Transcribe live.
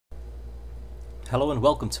Hello and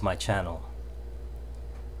welcome to my channel.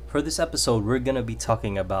 For this episode, we're gonna be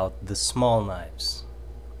talking about the small knives.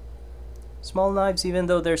 Small knives, even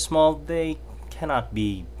though they're small, they cannot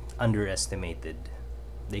be underestimated.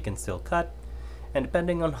 They can still cut, and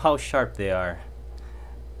depending on how sharp they are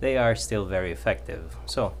still very effective.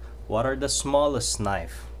 So, what are the smallest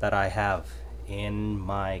knife that I have in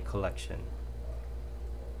my collection?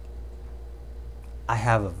 I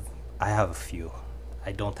have a few.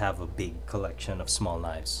 I don't have a big collection of small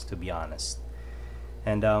knives, to be honest.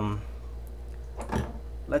 And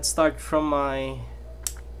let's start from my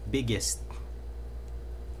biggest,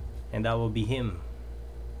 and that will be him.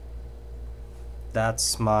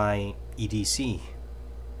 That's my EDC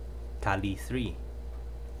Kali 3.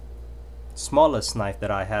 Smallest knife that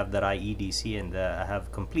I have that I EDC and that I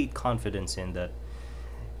have complete confidence in that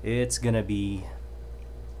it's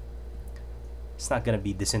not gonna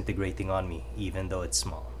be disintegrating on me even though it's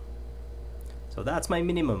small. So that's my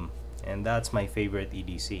minimum, and that's my favorite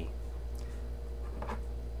EDC.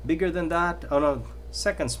 Bigger than that, oh no,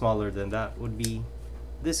 second smaller than that would be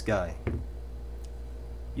this guy.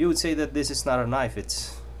 You would say that this is not a knife.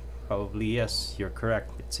 It's probably, yes, you're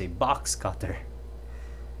correct, it's a box cutter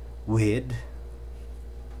with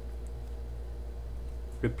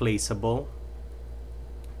replaceable,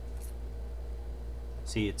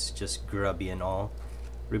 see, it's just grubby and all,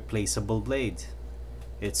 replaceable blade.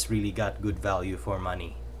 It's really got good value for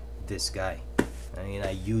money, this guy. I mean,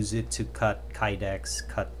 I use it to cut kydex,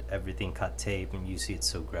 cut everything, cut tape, and you see it's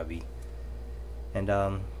so grubby. And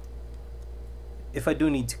if I do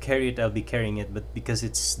need to carry it, I'll be carrying it, but because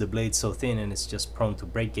it's the blade so thin and it's just prone to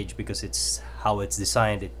breakage because it's how it's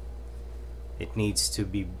designed, it needs to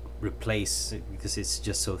be replaced because it's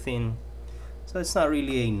just so thin. So it's not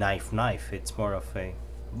really a knife, it's more of a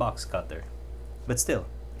box cutter. But still,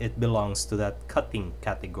 it belongs to that cutting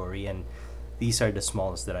category, and these are the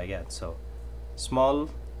smallest that I get. So small,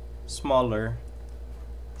 smaller,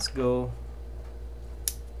 let's go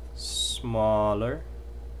smaller.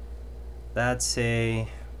 That's a,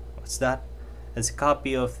 what's that? It's a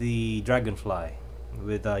copy of the Dragonfly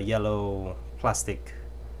with yellow plastic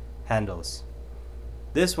handles.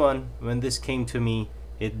 This one, when this came to me,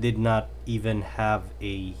 it did not even have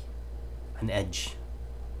an edge.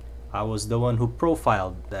 I was the one who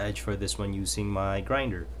profiled the edge for this one using my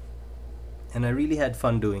grinder, and I really had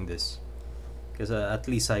fun doing this because at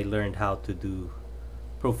least I learned how to do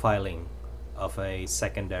profiling of a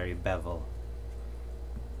secondary bevel.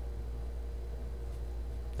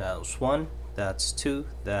 That's one, that's two,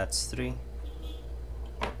 that's three.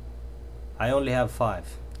 I only have five,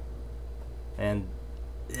 and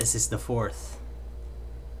this is the fourth.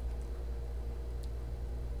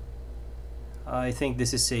 I think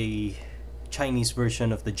this is a Chinese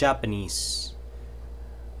version of the Japanese.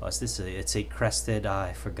 What's this? It's a crested.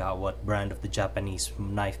 I forgot what brand of the Japanese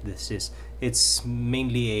knife this is. It's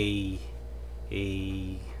mainly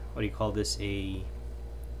a what do you call this? A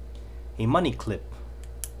money clip.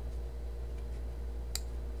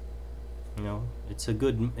 You know,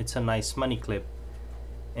 it's a nice money clip,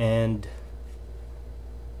 and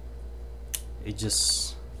it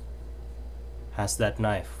just has that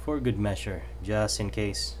knife for good measure, just in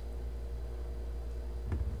case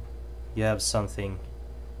you have something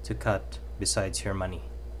to cut besides your money.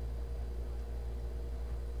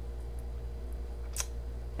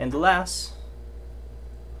 And last,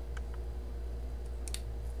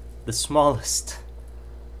 the smallest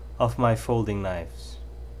of my folding knives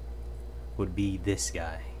would be this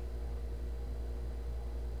guy.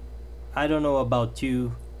 I don't know about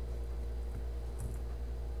you,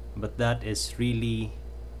 but that is really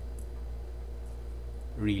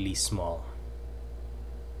small.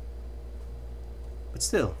 But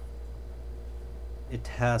still, it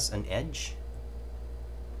has an edge.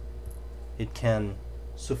 It can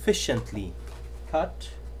sufficiently cut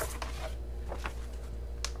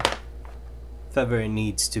if ever it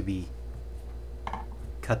needs to be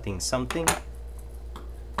cutting something.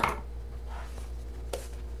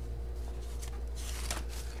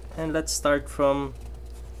 And let's start from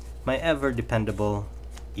my ever dependable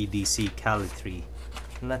EDC Kali 3.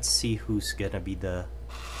 Let's see who's gonna be the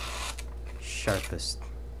sharpest.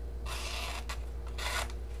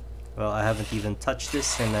 Well, I haven't even touched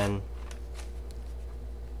this, and then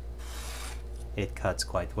it cuts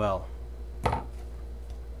quite well.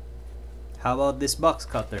 How about this box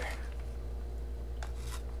cutter?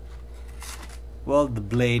 Well, the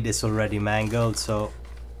blade is already mangled, so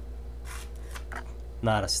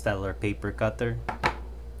not a stellar paper cutter.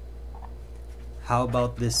 How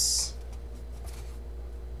about this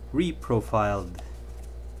reprofiled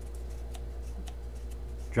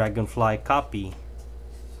Dragonfly copy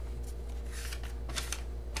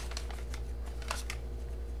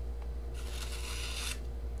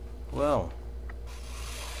Well,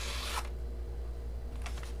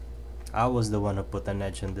 I was the one who put an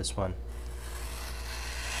edge on this one,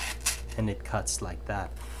 and it cuts like that.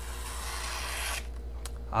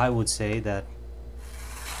 I would say that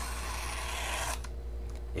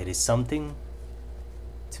it is something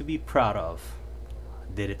to be proud of.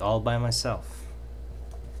 I did it all by myself.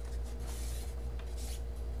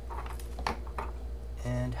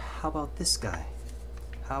 And how about this guy?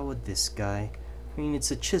 How would this guy? I mean,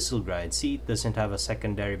 it's a chisel grind. See, it doesn't have a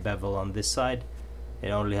secondary bevel on this side. It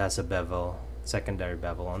only has a bevel, secondary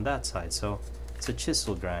bevel on that side. So it's a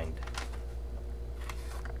chisel grind.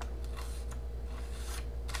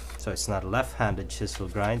 So it's not a left-handed chisel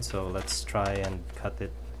grind. So let's try and cut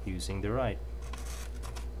it using the right.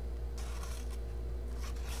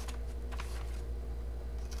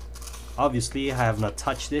 Obviously, I have not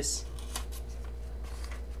touched this.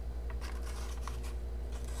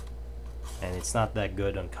 And it's not that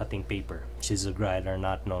good on cutting paper. Chisel grind are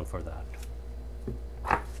not known for that.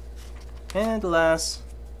 And last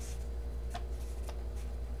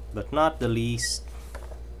but not the least,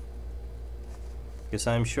 because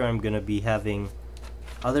I'm sure I'm gonna be having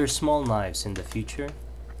other small knives in the future.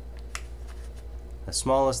 The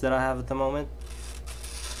smallest that I have at the moment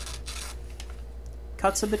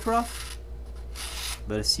cuts a bit rough,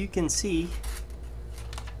 but as you can see,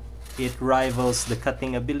 it rivals the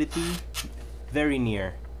cutting ability very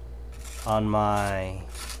near on my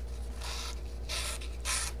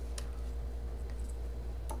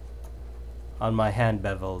hand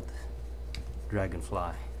beveled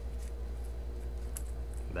Dragonfly.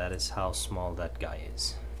 That is how small that guy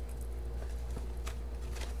is.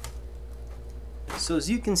 So as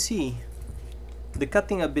you can see, the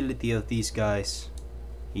cutting ability of these guys,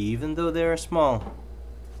 even though they are small,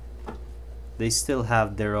 they still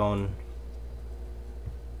have their own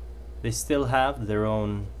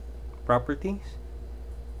properties,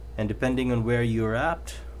 and depending on where you're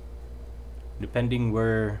at, depending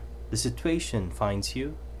where the situation finds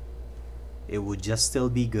you, it would just still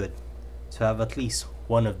be good to have at least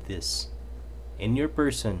one of this in your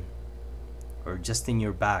person or just in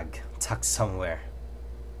your bag tucked somewhere,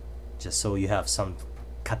 just so you have some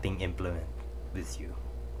cutting implement with you.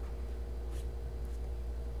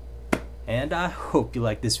 And I hope you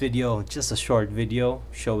like this video, just a short video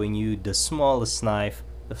showing you the smallest knife,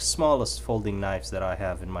 the smallest folding knives that I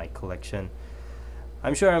have in my collection.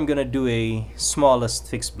 I'm sure I'm gonna do a smallest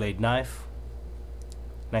fixed blade knife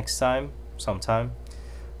next time, sometime.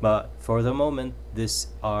 But for the moment, these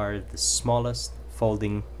are the smallest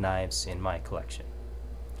folding knives in my collection.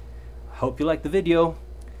 I hope you liked the video.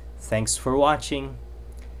 Thanks for watching,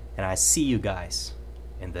 and I see you guys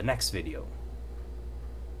in the next video.